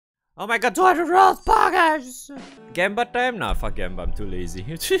Oh my god, 200 rolls, poggers! Gamba time? Nah, fuck Gamba, I'm too lazy.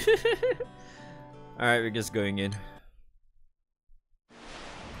 Alright, we're just going in.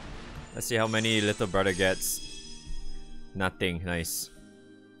 Let's see how many little brother gets. Nothing, nice.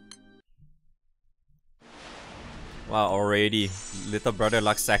 Wow, already. Little brother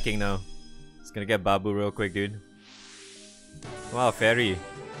luck sacking now. It's gonna get Babu real quick, dude. Wow, fairy.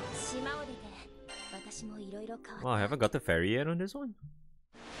 Wow, I haven't got the fairy yet on this one.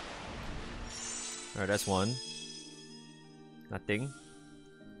 Alright, that's one. Nothing.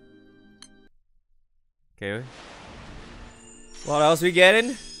 Okay. What else we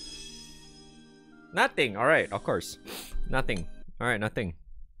getting? Nothing. Alright, of course. Nothing. Alright, nothing.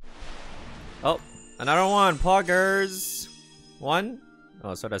 Oh, another one. Poggers. One.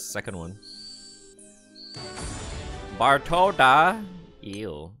 Oh, so that's the second one. Bartoda.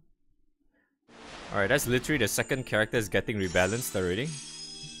 Ew. Alright, that's literally the second character is getting rebalanced already.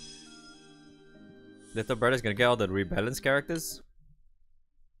 Little brother's gonna get all the rebalanced characters.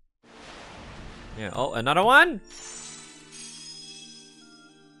 Yeah, oh, another one?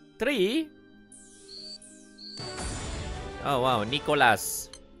 3? Oh wow, Nicolas.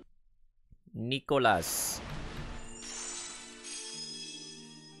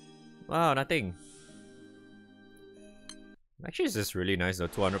 Wow, nothing. Actually, it's just really nice though,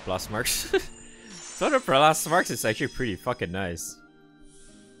 200 plus marks. 200 plus marks is actually pretty fucking nice.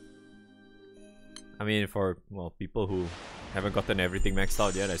 I mean, for, well, people who haven't gotten everything maxed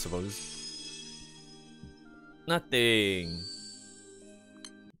out yet, I suppose. Nothing.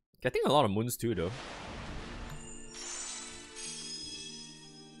 Getting a lot of moons too, though.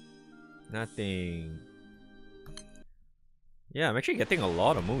 Nothing. Yeah, I'm actually getting a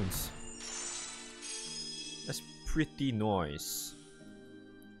lot of moons. That's pretty nice.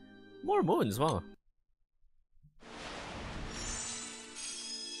 More moons, wow.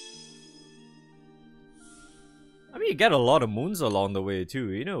 I mean, you get a lot of moons along the way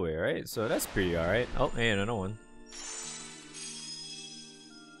too, in a way, right? So that's pretty alright. Oh, hey, another one.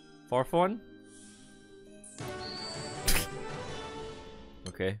 Fourth one?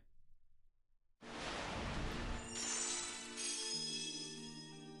 Okay.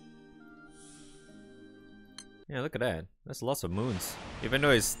 Yeah, look at that. That's lots of moons. Even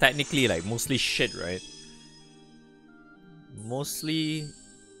though it's technically like mostly shit, right? Mostly...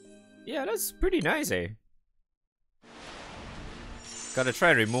 Yeah, that's pretty nice, eh? Gotta try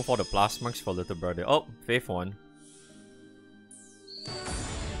and remove all the plus marks for little brother. Oh, fifth one.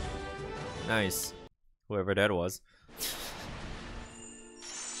 Nice. Whoever that was.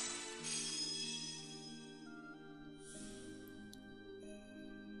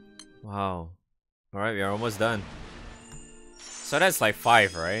 Wow. Alright, we are almost done. So that's like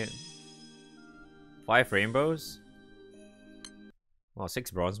 5, right? 5 rainbows? Wow,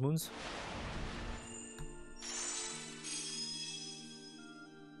 6 bronze moons?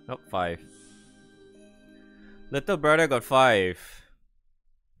 Oh, 5. Little brother got 5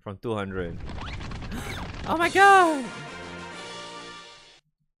 from 200. Oh my god!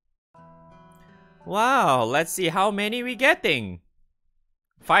 Wow, let's see how many we getting.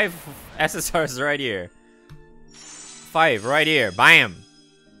 5 SSRs right here. 5 right here. Bam!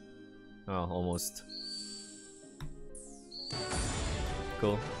 Oh, almost.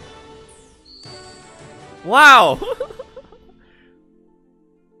 Cool. Wow!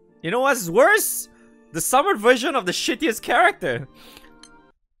 You know what's worse? The summoned version of the shittiest character.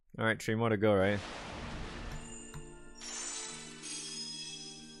 Alright, 3 more to go, right?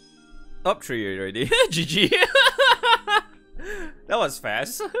 Up 3 already. GG. That was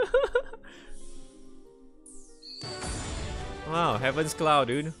fast. Wow, Heaven's Cloud,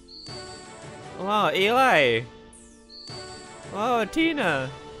 dude. Wow, Eli. Wow, Tina.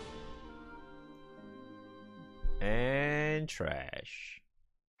 And trash.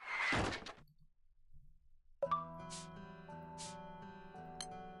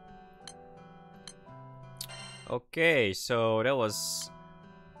 Okay, so that was...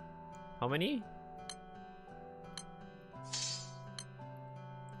 How many?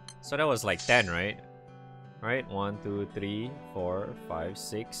 So that was like 10, right? Right? 1, 2, 3, 4, 5,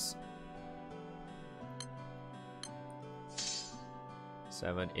 6,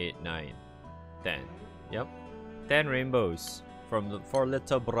 7, 8, 9, 10. Yep. 10 rainbows for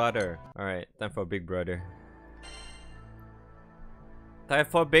little brother. Alright, time for big brother. Time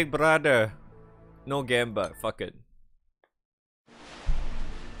for big brother. No Gamba, fuck it.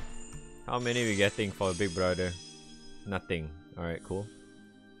 How many are we getting for big brother? Nothing. Alright, cool.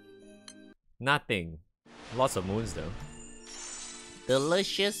 Nothing. Lots of moons though.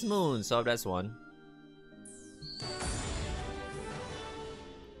 Delicious moons. So that's one.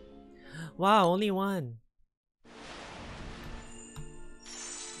 Wow, only one.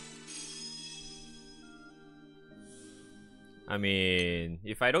 I mean,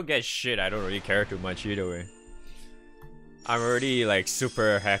 if I don't get shit, I don't really care too much either way. I'm already like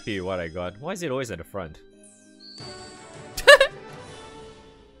super happy with what I got. Why is it always at the front?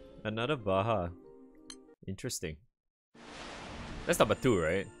 Another Baha. Interesting. That's number 2,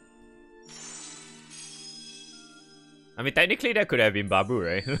 right? I mean, technically that could have been Babu,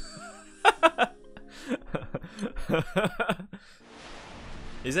 right?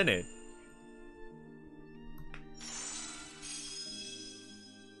 Isn't it?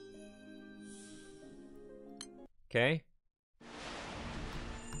 Okay.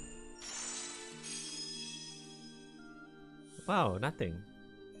 Wow, nothing.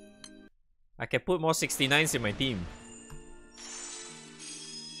 I can put more 69s in my team.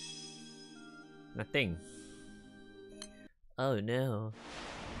 Nothing. Oh no.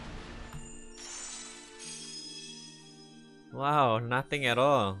 Wow, nothing at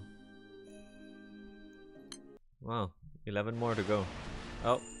all. Wow, 11 more to go.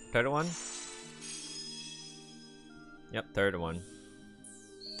 Oh, third one? Yep, third one.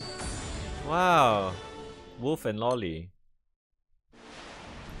 Wow. Wolf and Lolly.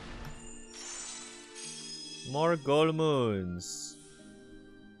 More gold moons.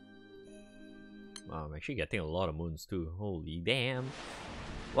 Wow, I'm actually getting a lot of moons too. Holy damn.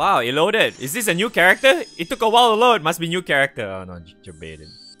 Wow, it loaded. Is this a new character? It took a while to load. Must be new character. Oh no, you're baited.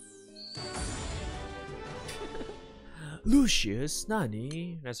 Lucius,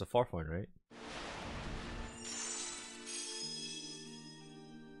 Nani. That's the 4th one, right?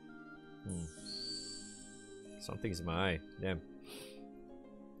 Something's in my eye. Damn.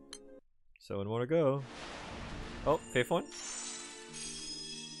 7 more to go. Oh, 5th one.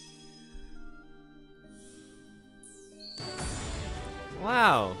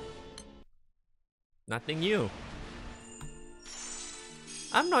 Wow. Nothing new.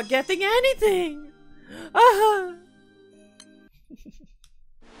 I'm not getting anything.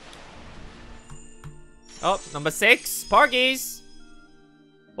 Oh, number 6. Porgies.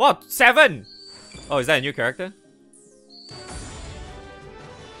 What? 7. Oh, is that a new character?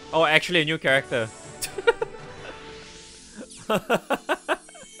 Oh, actually a new character.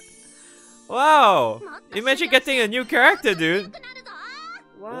 Wow! Imagine getting a new character, dude.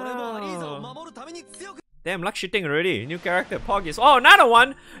 Wow. Damn, luck shitting already. New character, Porgies. Oh, another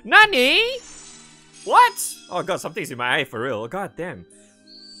one! Nani? What? Oh god, something's in my eye for real. God damn.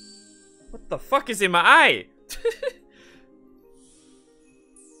 What the fuck is in my eye?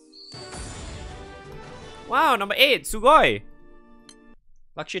 Wow, number 8, Sugoi.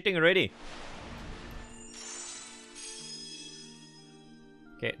 Luck shitting already.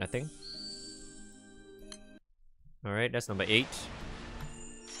 Okay, nothing. Alright, that's number 8.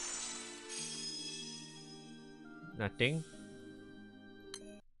 Nothing.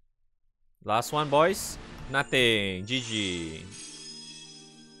 Last one, boys. Nothing. GG.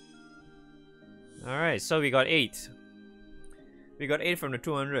 Alright, so we got 8. We got 8 from the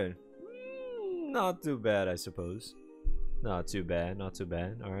 200. Not too bad, I suppose. Not too bad, not too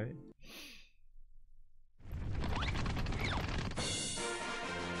bad. Alright.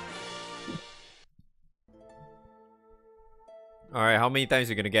 Alright, how many times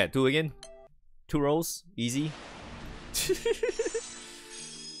are you gonna get? 2 again? 2 rolls? Easy.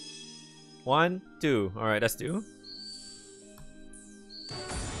 1, 2. Alright, that's 2.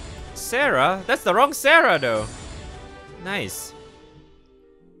 Sarah? That's the wrong Sarah though. Nice.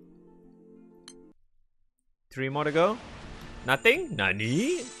 3 more to go. Nothing?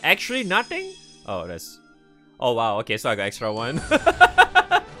 Nani? Actually nothing? Oh, that's... Oh wow, okay, so I got extra 1.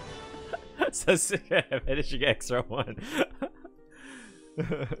 So I managed to get extra 1.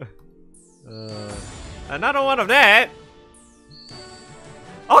 Another one of that.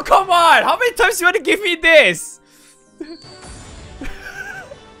 Oh come on! How many times do you want to give me this?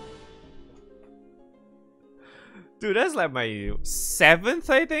 Dude, that's like my 7th,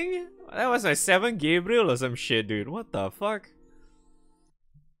 I think. That was my 7th Gabriel or some shit, dude. What the fuck?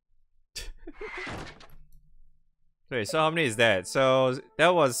 Wait, so how many is that? So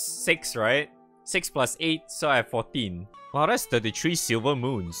that was 6, right? 6 plus 8, so I have 14. Wow, that's 33 silver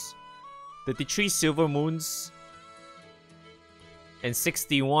moons. 33 silver moons. And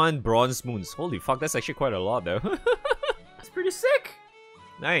 61 bronze moons. Holy fuck, that's actually quite a lot though. That's pretty sick.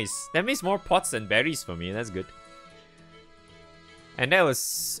 Nice. That means more pots than berries for me. That's good. And that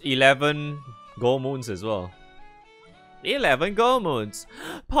was 11 gold moons as well. 11 gold moons.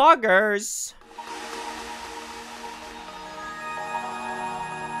 Poggers!